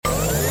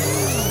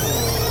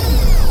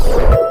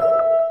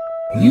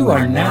You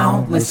are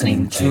now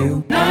listening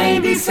to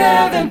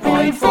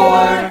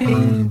 97.4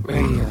 Beam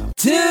Radio.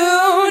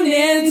 Tune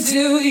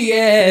into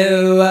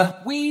you.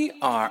 We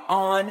are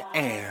on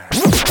air.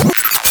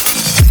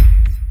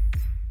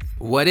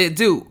 What it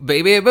do,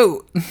 baby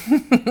boo?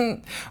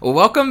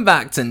 Welcome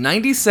back to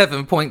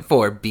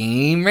 97.4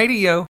 Beam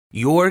Radio,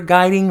 your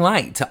guiding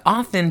light to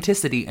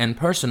authenticity and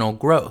personal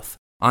growth.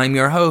 I'm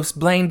your host,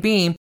 Blaine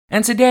Beam,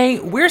 and today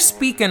we're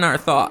speaking our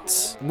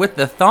thoughts with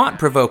the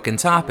thought-provoking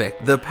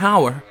topic, the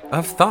power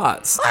of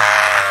thoughts,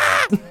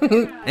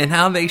 and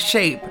how they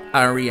shape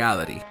our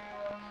reality.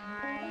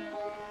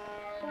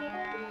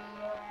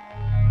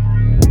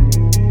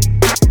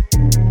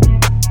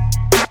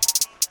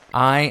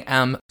 I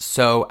am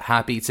so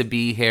happy to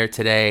be here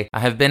today.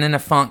 I have been in a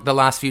funk the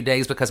last few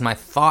days because my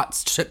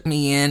thoughts took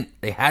me in.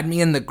 They had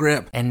me in the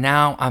grip. And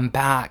now I'm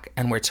back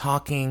and we're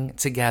talking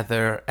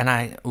together. And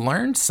I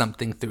learned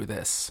something through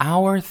this.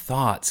 Our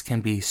thoughts can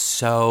be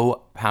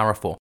so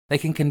powerful. They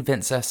can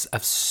convince us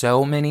of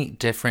so many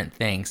different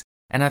things.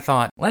 And I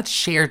thought, let's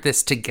share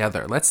this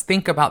together. Let's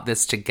think about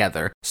this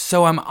together.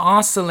 So I'm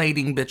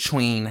oscillating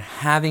between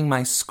having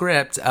my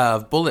script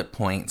of bullet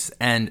points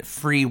and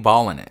free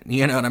balling it.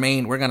 You know what I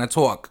mean? We're going to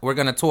talk. We're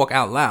going to talk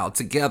out loud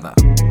together.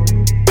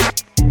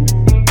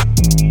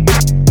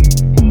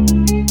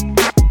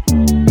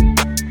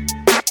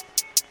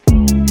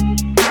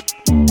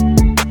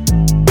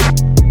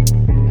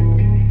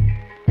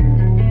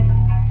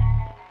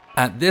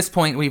 At this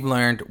point, we've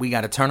learned we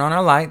got to turn on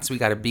our lights, we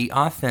got to be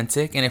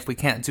authentic, and if we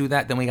can't do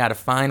that, then we got to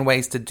find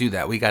ways to do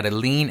that. We got to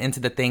lean into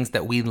the things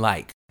that we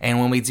like. And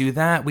when we do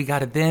that, we got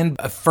to then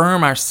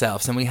affirm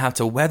ourselves, and we have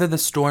to weather the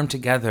storm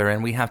together,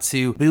 and we have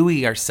to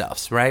buoy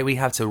ourselves, right? We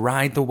have to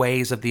ride the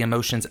waves of the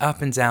emotions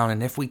up and down,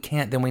 and if we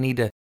can't, then we need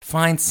to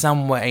find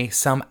some way,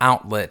 some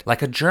outlet,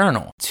 like a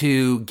journal,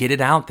 to get it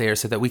out there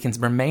so that we can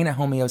remain at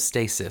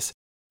homeostasis.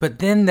 But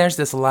then there's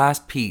this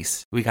last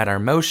piece. We got our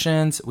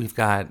emotions, we've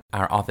got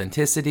our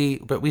authenticity,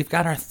 but we've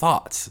got our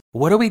thoughts.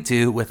 What do we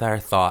do with our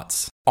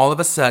thoughts? All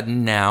of a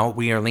sudden now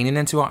we are leaning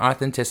into our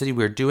authenticity,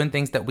 we're doing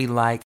things that we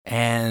like,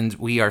 and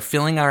we are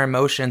feeling our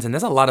emotions, and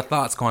there's a lot of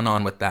thoughts going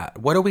on with that.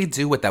 What do we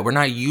do with that? We're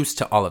not used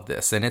to all of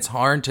this, and it's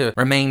hard to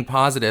remain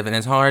positive, and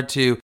it's hard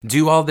to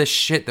do all this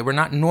shit that we're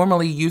not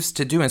normally used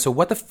to doing. So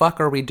what the fuck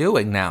are we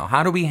doing now?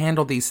 How do we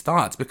handle these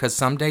thoughts? Because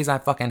some days I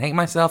fucking hate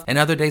myself, and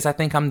other days I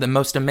think I'm the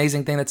most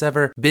amazing thing that's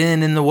ever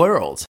been in the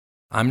world.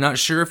 I'm not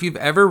sure if you've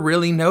ever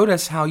really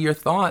noticed how your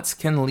thoughts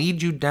can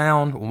lead you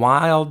down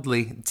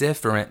wildly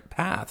different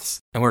paths.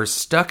 And we're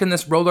stuck in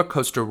this roller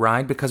coaster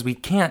ride because we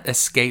can't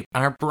escape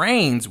our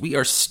brains. We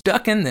are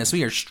stuck in this.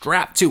 We are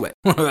strapped to it.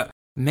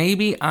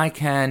 Maybe I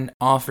can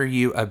offer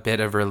you a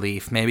bit of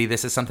relief. Maybe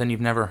this is something you've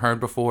never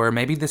heard before.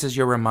 Maybe this is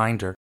your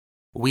reminder.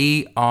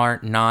 We are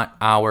not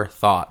our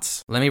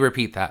thoughts. Let me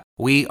repeat that.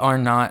 We are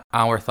not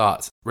our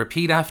thoughts.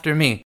 Repeat after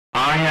me.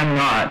 I am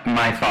not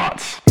my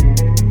thoughts.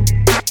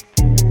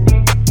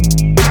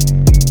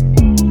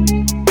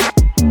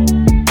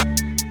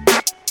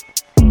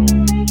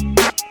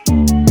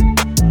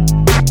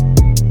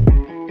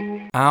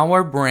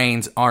 Our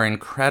brains are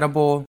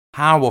incredible,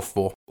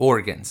 powerful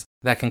organs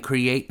that can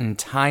create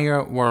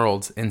entire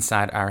worlds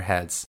inside our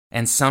heads.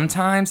 And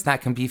sometimes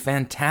that can be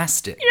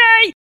fantastic.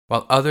 Yay!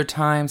 While other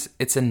times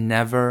it's a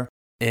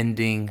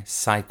never-ending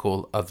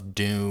cycle of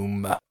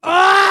doom.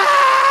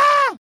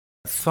 Ah!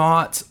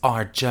 Thoughts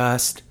are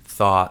just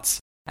thoughts.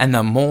 And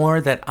the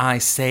more that I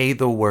say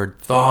the word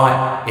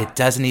thought, it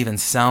doesn't even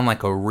sound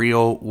like a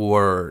real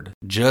word.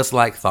 Just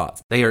like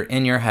thoughts. They are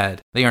in your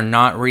head. They are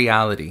not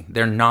reality.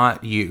 They're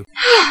not you.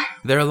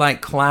 They're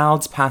like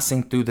clouds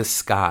passing through the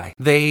sky.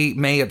 They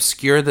may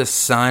obscure the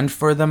sun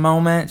for the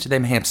moment. They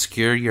may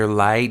obscure your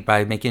light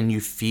by making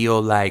you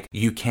feel like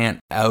you can't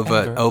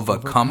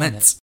overcome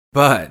it.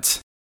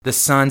 But the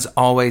sun's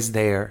always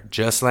there,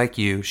 just like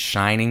you,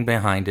 shining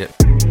behind it.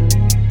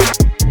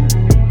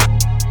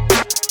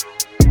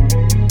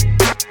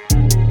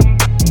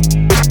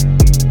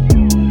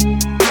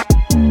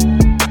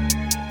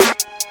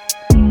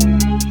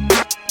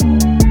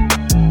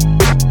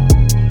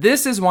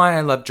 This is why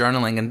I love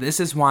journaling, and this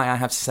is why I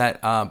have set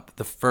up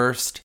the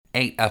first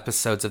 8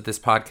 episodes of this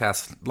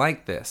podcast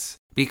like this.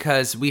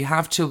 Because we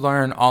have to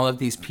learn all of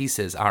these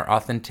pieces, our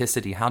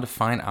authenticity, how to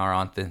find our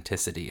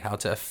authenticity, how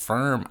to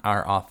affirm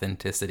our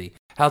authenticity,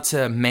 how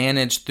to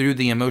manage through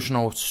the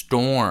emotional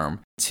storm,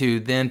 to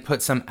then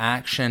put some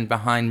action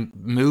behind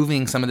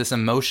moving some of this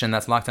emotion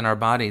that's locked in our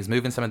bodies,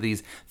 moving some of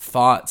these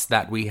thoughts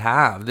that we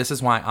have. This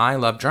is why I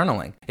love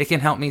journaling. It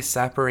can help me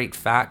separate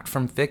fact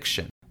from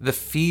fiction, the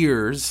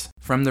fears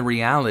from the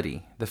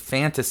reality, the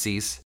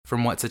fantasies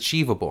from what's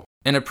achievable.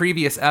 In a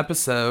previous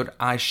episode,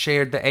 I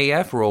shared the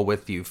AF rule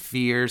with you,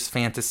 fears,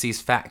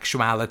 fantasies,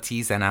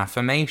 factualities, and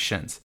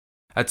affirmations,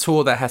 a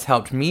tool that has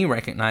helped me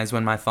recognize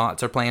when my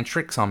thoughts are playing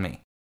tricks on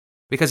me.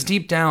 Because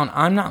deep down,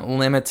 I'm not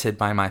limited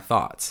by my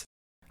thoughts.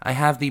 I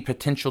have the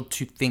potential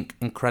to think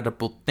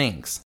incredible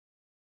things.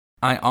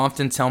 I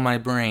often tell my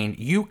brain,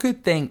 you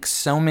could think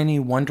so many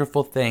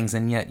wonderful things,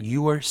 and yet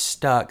you are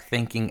stuck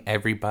thinking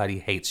everybody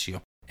hates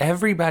you.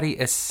 Everybody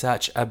is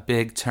such a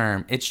big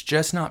term. It's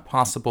just not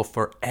possible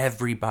for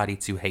everybody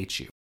to hate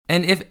you.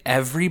 And if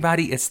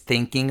everybody is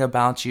thinking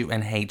about you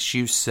and hates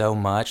you so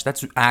much,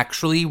 that's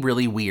actually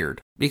really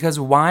weird. Because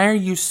why are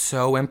you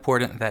so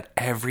important that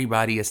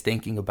everybody is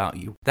thinking about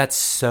you? That's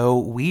so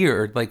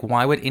weird. Like,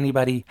 why would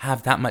anybody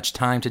have that much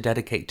time to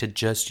dedicate to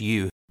just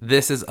you?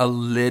 This is a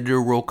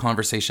literal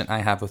conversation I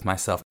have with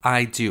myself.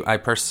 I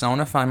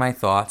personify my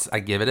thoughts. I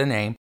give it a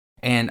name.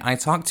 And I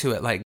talk to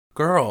it like,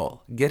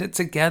 girl, get it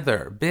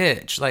together,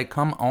 bitch. Like,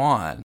 come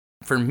on.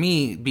 For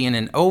me, being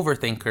an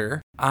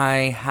overthinker,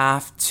 I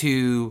have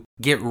to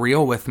get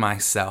real with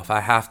myself.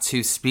 I have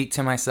to speak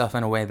to myself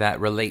in a way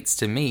that relates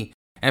to me.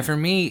 And for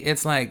me,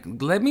 it's like,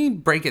 let me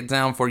break it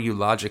down for you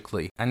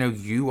logically. I know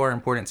you are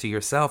important to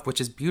yourself,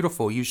 which is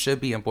beautiful. You should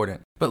be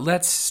important. But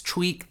let's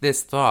tweak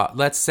this thought.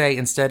 Let's say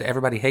instead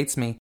everybody hates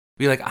me.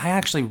 Be like, I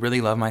actually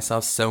really love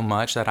myself so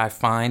much that I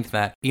find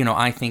that,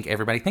 I think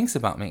everybody thinks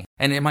about me.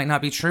 And it might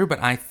not be true,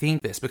 but I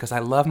think this because I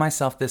love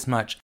myself this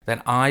much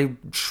that I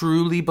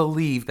truly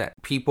believe that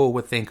people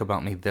would think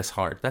about me this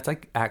hard. That's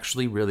like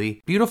actually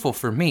really beautiful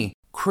for me.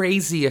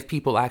 Crazy if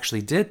people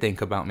actually did think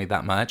about me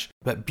that much,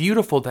 but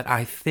beautiful that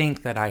I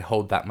think that I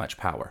hold that much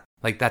power.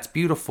 Like, that's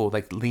beautiful.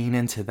 Like, lean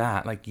into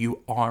that. Like,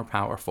 you are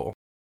powerful.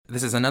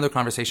 This is another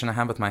conversation I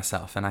have with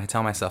myself, and I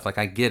tell myself, like,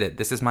 I get it.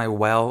 This is my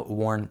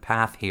well-worn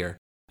path here.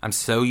 I'm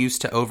so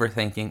used to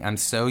overthinking. I'm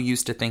so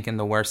used to thinking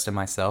the worst of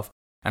myself.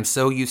 I'm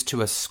so used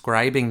to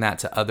ascribing that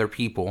to other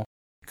people,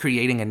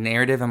 creating a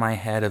narrative in my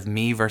head of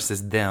me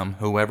versus them,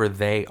 whoever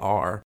they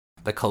are.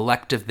 The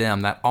collective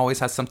them that always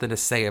has something to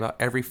say about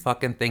every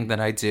fucking thing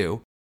that I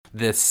do.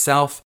 This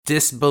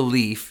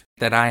self-disbelief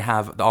that I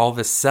have, all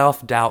the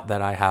self-doubt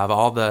that I have,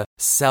 all the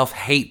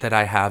self-hate that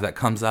I have that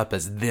comes up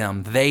as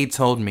them. They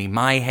told me,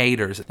 my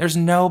haters. There's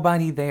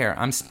nobody there.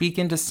 I'm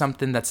speaking to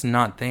something that's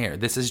not there.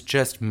 This is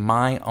just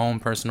my own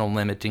personal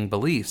limiting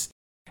beliefs.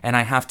 And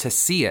I have to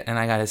see it, and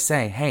I gotta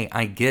say, hey,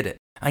 I get it.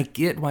 I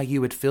get why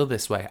you would feel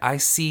this way. I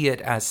see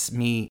it as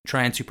me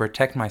trying to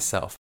protect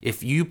myself.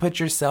 If you put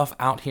yourself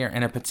out here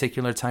in a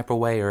particular type of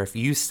way, or if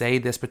you say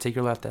this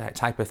particular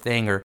type of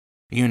thing, or,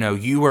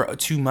 you were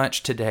too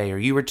much today, or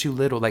you were too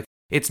little, like,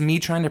 it's me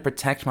trying to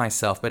protect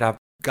myself. But I've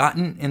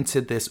gotten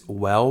into this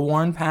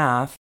well-worn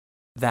path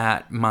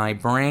that my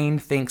brain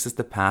thinks is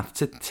the path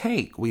to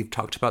take. We've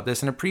talked about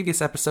this in a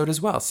previous episode as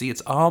well. See,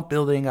 it's all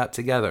building up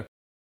together.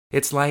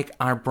 It's like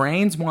our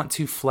brains want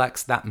to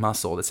flex that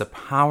muscle. It's a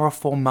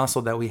powerful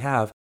muscle that we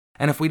have.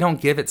 And if we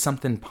don't give it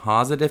something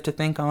positive to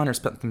think on or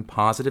something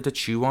positive to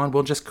chew on,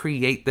 we'll just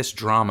create this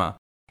drama.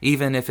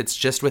 Even if it's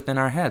just within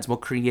our heads, we'll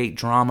create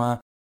drama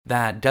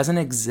that doesn't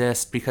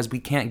exist because we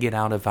can't get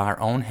out of our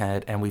own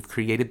head, and we've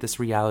created this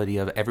reality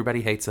of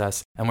everybody hates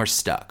us and we're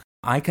stuck.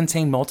 I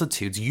contain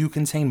multitudes. You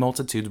contain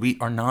multitudes. We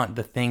are not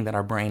the thing that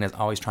our brain is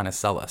always trying to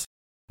sell us.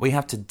 We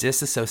have to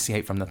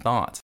disassociate from the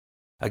thoughts.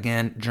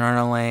 Again,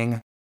 journaling,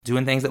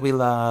 doing things that we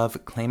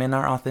love, claiming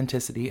our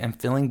authenticity, and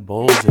feeling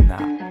bold in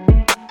that.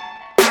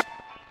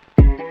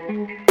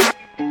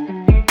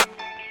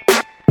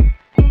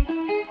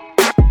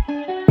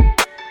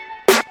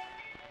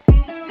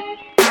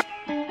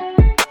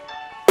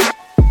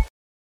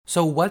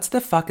 So what's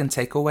the fucking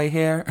takeaway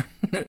here?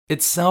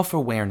 It's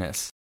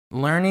self-awareness.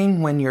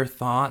 Learning when your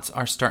thoughts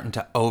are starting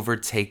to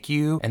overtake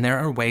you, and there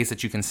are ways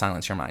that you can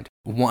silence your mind.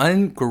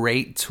 One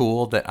great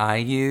tool that I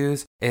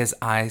use is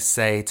I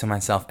say to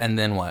myself, and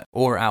then what?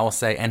 Or I will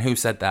say, and who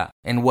said that?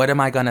 And what am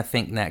I going to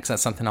think next?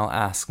 That's something I'll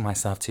ask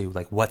myself too.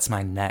 Like, what's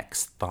my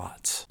next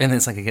thought? And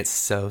it's like it gets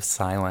so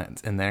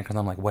silent in there because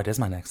I'm like, what is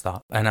my next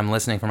thought? And I'm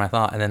listening for my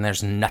thought, and then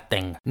there's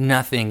nothing.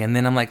 And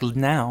then I'm like,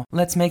 now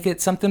let's make it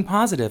something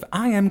positive.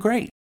 I am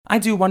great. I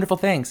do wonderful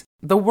things.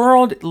 The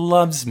world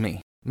loves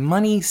me.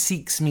 Money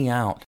seeks me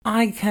out.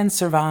 I can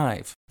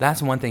survive.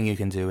 That's one thing you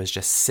can do, is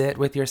just sit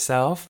with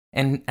yourself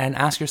and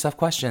ask yourself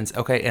questions.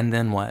 Okay, and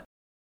then what?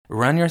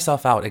 Run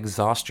yourself out,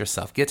 exhaust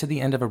yourself, get to the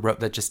end of a rope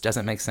that just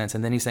doesn't make sense.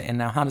 And then you say, and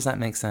now how does that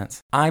make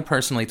sense? I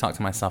personally talk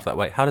to myself that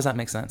way. How does that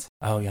make sense?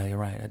 Oh yeah, you're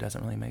right. It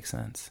doesn't really make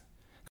sense.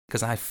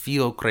 Because I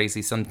feel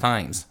crazy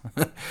sometimes.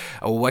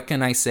 What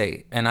can I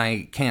say? And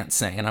I can't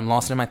say. And I'm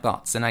lost in my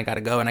thoughts. And I gotta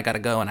go, and I gotta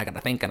go, and I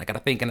gotta think, and I gotta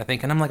think, and I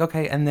think. And I'm like,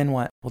 okay, and then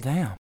what? Well,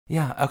 damn.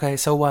 Yeah, okay,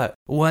 so what?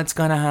 What's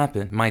gonna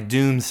happen? My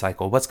doom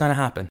cycle, what's gonna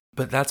happen?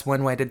 But that's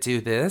one way to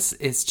do this,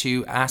 is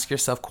to ask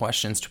yourself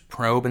questions, to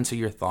probe into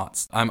your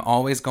thoughts. I'm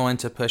always going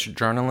to push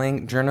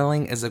journaling.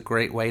 Journaling is a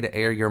great way to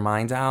air your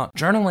mind out.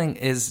 Journaling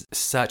is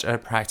such a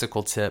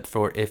practical tip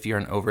for if you're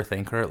an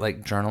overthinker.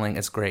 Like, journaling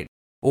is great.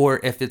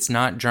 Or if it's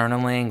not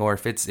journaling, or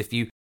if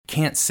you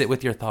can't sit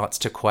with your thoughts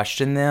to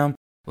question them,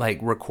 like,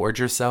 record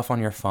yourself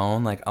on your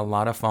phone. Like, a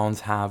lot of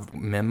phones have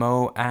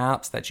memo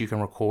apps that you can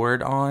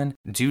record on.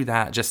 Do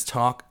that. Just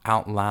talk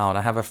out loud.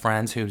 I have a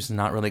friend who's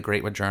not really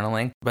great with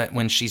journaling, but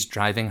when she's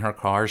driving her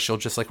car, she'll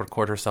just like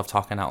record herself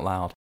talking out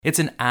loud. It's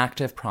an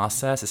active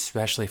process,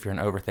 especially if you're an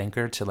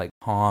overthinker, to like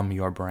calm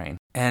your brain.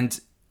 And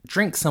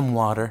drink some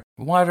water.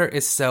 Water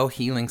is so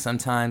healing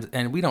sometimes,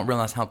 and we don't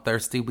realize how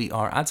thirsty we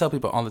are. I tell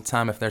people all the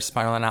time if they're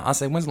spiraling out, I'll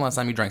say, when's the last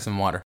time you drank some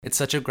water? It's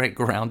such a great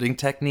grounding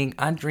technique.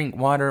 I drink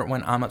water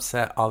when I'm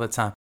upset all the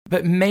time.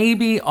 But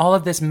maybe all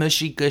of this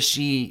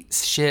mushy-gushy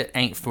shit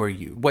ain't for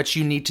you. What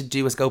you need to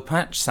do is go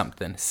punch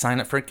something. Sign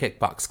up for a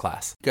kickbox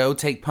class. Go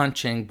take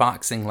punching,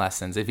 boxing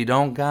lessons. If you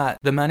don't got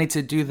the money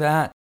to do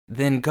that,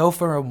 then go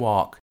for a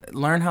walk.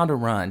 Learn how to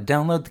run.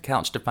 Download the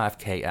Couch to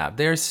 5K app.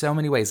 There's so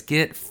many ways.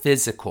 Get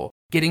physical.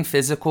 Getting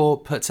physical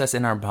puts us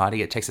in our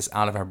body. It takes us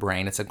out of our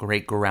brain. It's a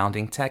great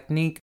grounding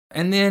technique.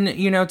 And then,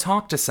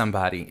 talk to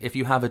somebody. If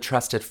you have a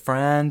trusted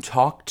friend,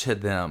 talk to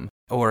them.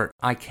 Or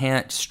I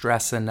can't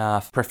stress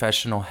enough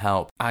professional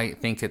help. I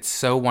think it's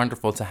so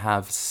wonderful to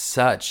have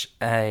such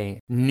a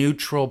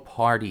neutral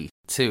party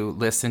to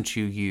listen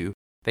to you.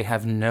 They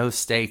have no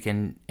stake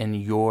in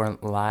your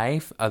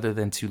life other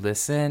than to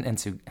listen and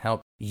to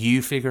help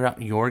you figure out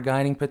your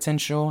guiding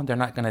potential. They're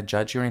not going to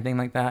judge you or anything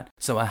like that.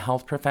 So a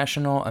health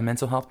professional, a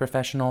mental health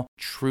professional,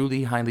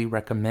 truly highly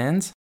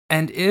recommends.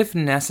 And if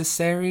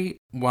necessary,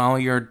 while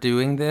you're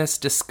doing this,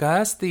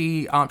 discuss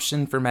the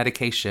option for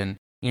medication.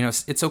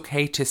 It's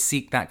okay to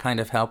seek that kind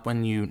of help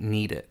when you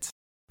need it.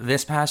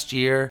 This past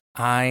year,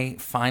 I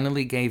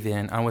finally gave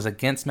in. I was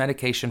against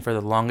medication for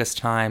the longest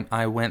time.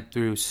 I went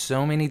through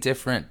so many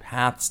different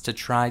paths to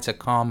try to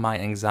calm my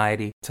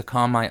anxiety, to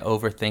calm my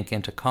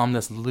overthinking, to calm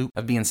this loop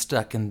of being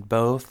stuck in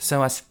both.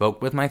 So I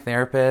spoke with my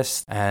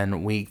therapist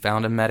and we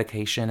found a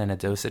medication and a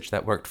dosage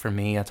that worked for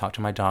me. I talked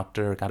to my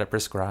doctor, got it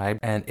prescribed,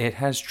 and it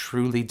has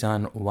truly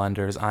done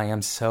wonders. I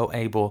am so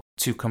able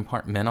to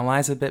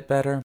compartmentalize a bit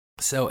better.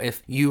 So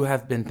if you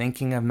have been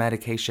thinking of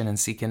medication and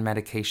seeking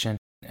medication,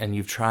 and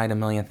you've tried a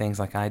million things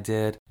like I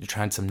did, you've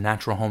tried some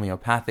natural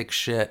homeopathic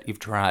shit, you've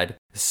tried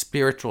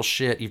spiritual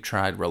shit, you've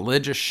tried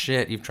religious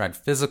shit, you've tried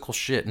physical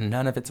shit, and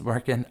none of it's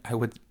working, I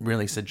would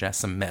really suggest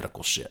some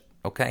medical shit,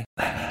 okay?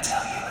 Let me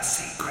tell you a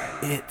secret.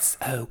 It's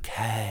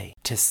okay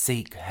to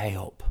seek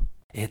help.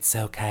 It's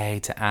okay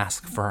to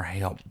ask for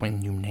help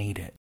when you need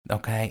it,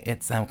 okay?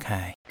 It's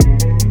okay.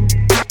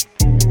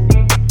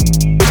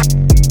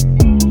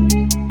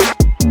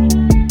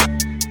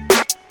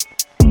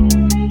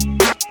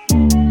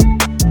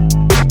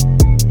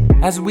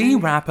 As we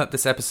wrap up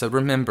this episode,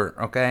 remember,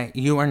 okay,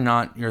 you are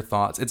not your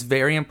thoughts. It's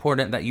very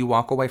important that you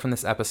walk away from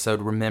this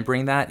episode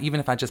remembering that, even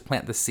if I just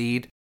plant the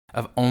seed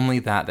of only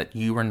that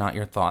you are not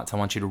your thoughts. I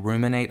want you to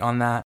ruminate on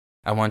that.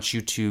 I want you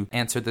to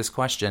answer this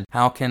question.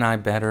 How can I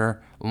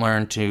better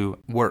learn to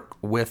work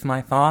with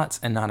my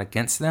thoughts and not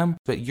against them?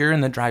 But you're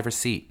in the driver's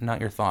seat,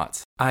 not your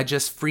thoughts. I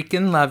just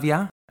freaking love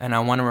ya, and I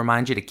want to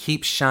remind you to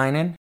keep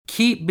shining,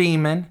 keep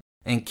beaming,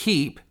 and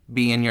keep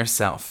being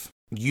yourself.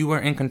 You are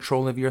in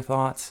control of your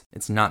thoughts.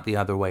 It's not the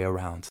other way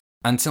around.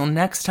 Until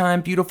next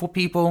time, beautiful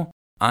people,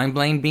 I'm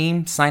Blaine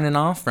Beam, signing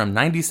off from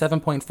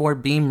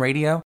 97.4 Beam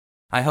Radio.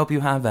 I hope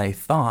you have a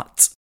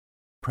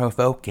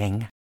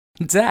thought-provoking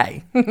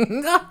day.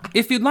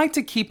 If you'd like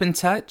to keep in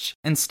touch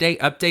and stay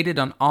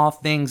updated on all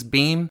things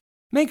Beam,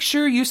 make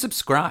sure you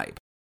subscribe.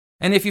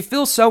 And if you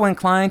feel so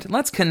inclined,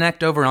 let's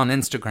connect over on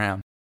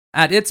Instagram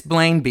at It's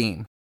Blaine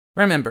Beam.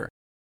 Remember,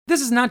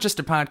 this is not just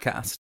a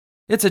podcast.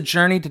 It's a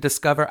journey to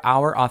discover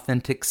our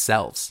authentic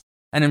selves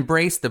and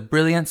embrace the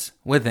brilliance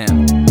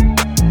within.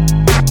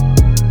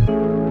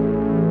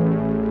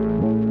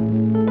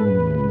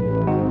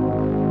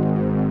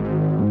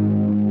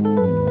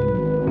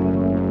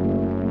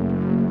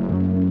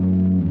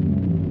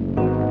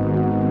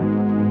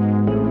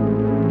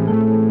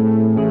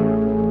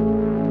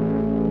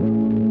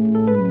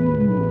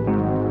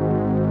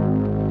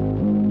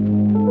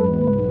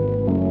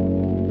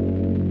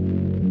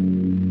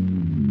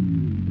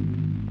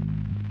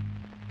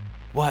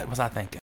 What was I thinking?